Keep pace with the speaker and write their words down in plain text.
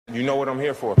You know what I'm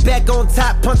here for. Back on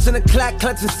top, punching the clock,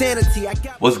 clutching sanity.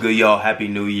 What's good, y'all? Happy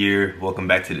New Year. Welcome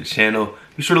back to the channel.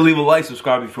 Be sure to leave a like,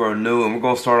 subscribe if you are new, and we're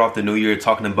going to start off the new year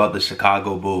talking about the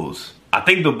Chicago Bulls. I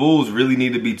think the Bulls really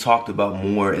need to be talked about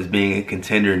more as being a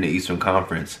contender in the Eastern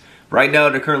Conference. Right now,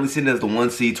 they're currently sitting as the 1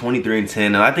 seed, 23-10,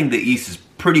 and I think the East is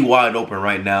pretty wide open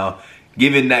right now.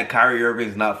 Given that Kyrie Irving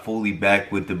is not fully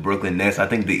back with the Brooklyn Nets, I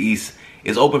think the East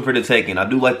is open for the taking. I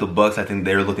do like the Bucks. I think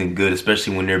they're looking good,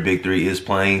 especially when their big three is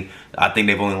playing. I think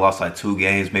they've only lost like 2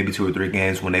 games, maybe 2 or 3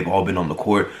 games when they've all been on the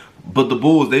court. But the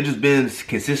Bulls, they've just been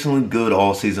consistently good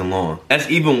all season long. That's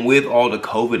even with all the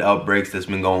COVID outbreaks that's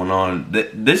been going on.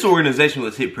 This organization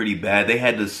was hit pretty bad. They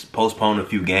had to postpone a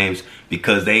few games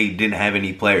because they didn't have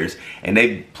any players. And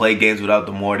they played games without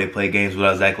DeMar. They played games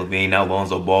without Zach LaVine, now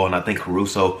Lonzo Ball, and I think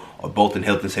Caruso are both in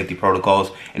health and safety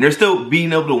protocols. And they're still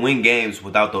being able to win games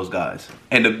without those guys.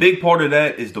 And the big part of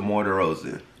that is DeMar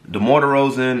DeRozan. DeMar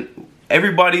DeRozan,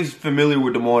 everybody's familiar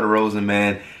with DeMar DeRozan,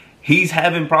 man. He's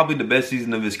having probably the best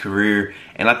season of his career,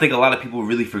 and I think a lot of people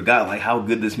really forgot like how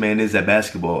good this man is at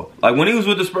basketball. Like when he was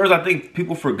with the Spurs, I think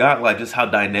people forgot like just how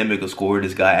dynamic a scorer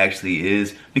this guy actually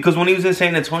is. Because when he was in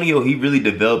San Antonio, he really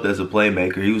developed as a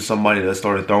playmaker. He was somebody that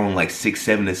started throwing like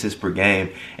 6-7 assists per game,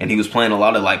 and he was playing a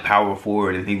lot of like power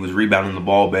forward, and he was rebounding the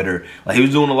ball better. Like he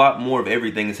was doing a lot more of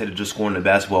everything instead of just scoring the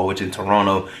basketball, which in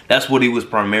Toronto, that's what he was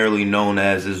primarily known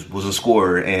as, was a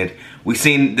scorer. And we've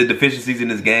seen the deficiencies in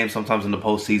his game sometimes in the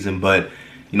postseason, but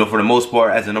you know, for the most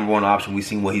part, as the #1 option, we've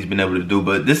seen what he's been able to do.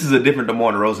 But this is a different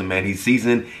DeMar DeRozan, man. He's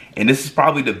seasoned, and this is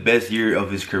probably the best year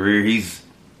of his career. He's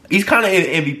kind of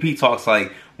in MVP talks.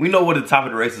 Like we know what the top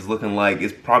of the race is looking like.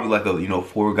 It's probably like a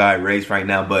 4-guy race right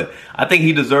now, but I think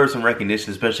he deserves some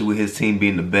recognition, especially with his team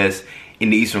being the best in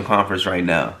the Eastern Conference right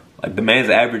now. Like the man's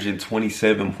averaging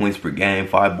 27 points per game,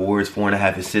 5 boards,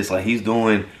 4.5 assists. Like he's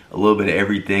doing a little bit of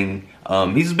everything.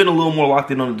 He's been a little more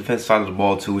locked in on the defensive side of the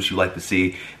ball too, which you like to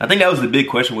see. I think that was the big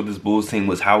question with this Bulls team,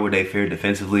 was how would they fare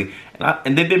defensively,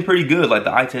 and they've been pretty good. Like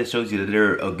the eye test shows you that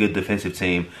they're a good defensive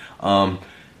team. I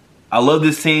love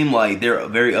this team. Like they're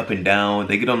very up and down.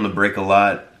 They get on the break a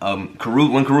lot.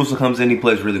 When Caruso comes in, he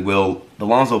plays really well. The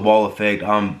Lonzo Ball effect.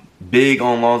 I'm big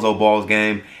on Lonzo Ball's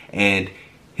game, and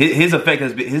his effect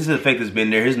has been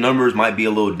there. His numbers might be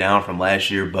a little down from last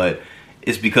year, but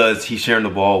it's because he's sharing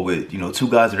the ball with 2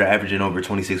 guys that are averaging over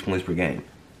 26 points per game.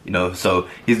 So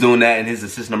he's doing that, and his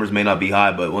assist numbers may not be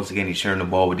high, but once again, he's sharing the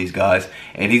ball with these guys,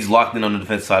 and he's locked in on the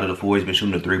defensive side of the floor. He's been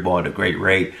shooting the 3-ball at a great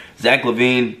rate. Zach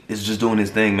LaVine is just doing his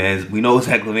thing, man. We know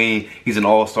Zach LaVine, he's an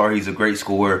all-star, he's a great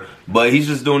scorer, but he's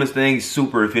just doing his thing. He's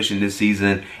super efficient this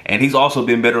season, and he's also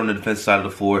been better on the defensive side of the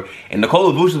floor. And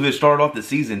Nikola Vucevic started off the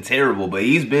season terrible, but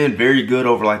he's been very good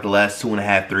over like the last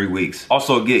 2.5, 3 weeks.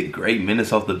 Also get great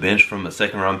minutes off the bench from a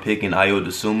 2nd-round pick in Ayo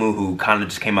Dosunmu, who kind of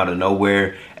just came out of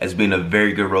nowhere as being a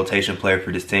very good rotation player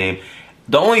for this team.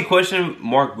 The only question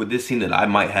mark with this team that I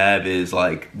might have is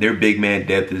like their big man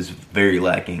depth is very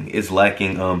lacking. It's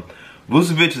lacking.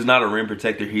 Vucevic is not a rim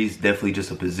protector. He's definitely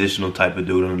just a positional type of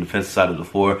dude on the defensive side of the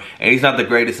floor, and he's not the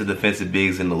greatest of defensive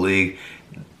bigs in the league.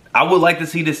 I would like to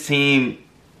see this team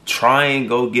try and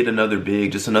go get another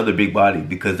big, just another big body,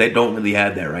 because they don't really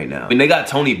have that right now. I mean, they got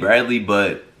Tony Bradley,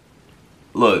 but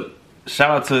look,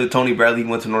 shout out to Tony Bradley. He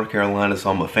went to North Carolina,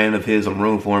 so I'm a fan of his. I'm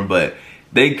rooting for him, but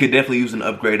they could definitely use an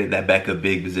upgrade at that backup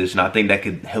big position. I think that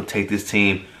could help take this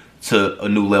team to a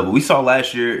new level. We saw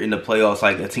last year in the playoffs,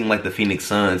 like a team like the Phoenix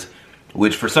Suns,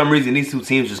 which for some reason these 2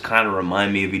 teams just kind of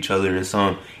remind me of each other in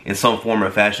some form or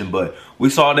fashion. But we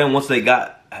saw them once they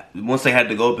had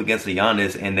to go up against the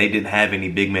Giannis, and they didn't have any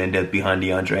big man depth behind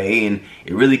DeAndre Ayton.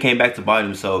 It really came back to bite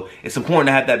them. So it's important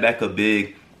to have that backup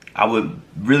big. I would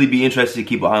really be interested to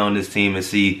keep an eye on this team and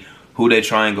see who they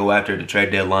try and go after at the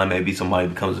trade deadline. Maybe somebody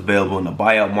becomes available in the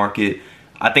buyout market.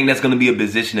 I think that's going to be a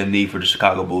position of need for the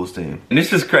Chicago Bulls team. And it's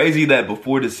just crazy that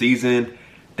before the season,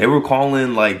 they were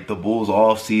calling like the Bulls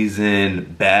off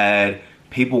season bad.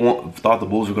 People thought the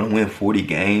Bulls were going to win 40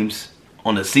 games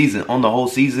on the whole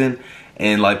season.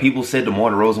 And like people said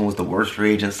DeMar DeRozan was the worst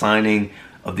free agent signing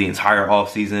of the entire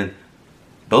offseason.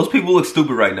 Those people look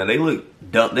stupid right now. They look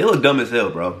dumb. They look dumb as hell,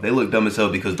 bro. They look dumb as hell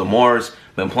because DeMar's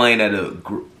been playing at a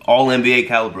all-NBA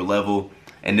caliber level,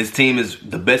 and this team is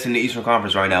the best in the Eastern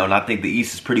Conference right now, and I think the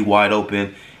East is pretty wide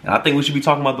open, and I think we should be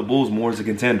talking about the Bulls more as a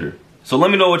contender. So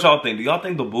let me know what y'all think. Do y'all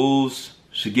think the Bulls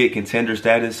should get contender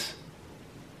status?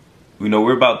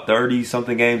 We're about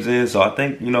 30-something games in, so I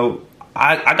think,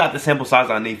 I got the sample size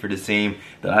I need for this team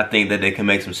that I think that they can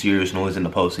make some serious noise in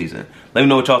the postseason. Let me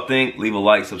know what y'all think. Leave a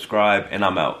like, subscribe, and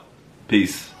I'm out.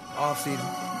 Peace. Off season.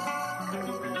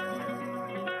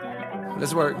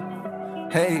 Let's work.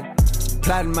 Hey,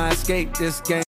 plotting my escape this game.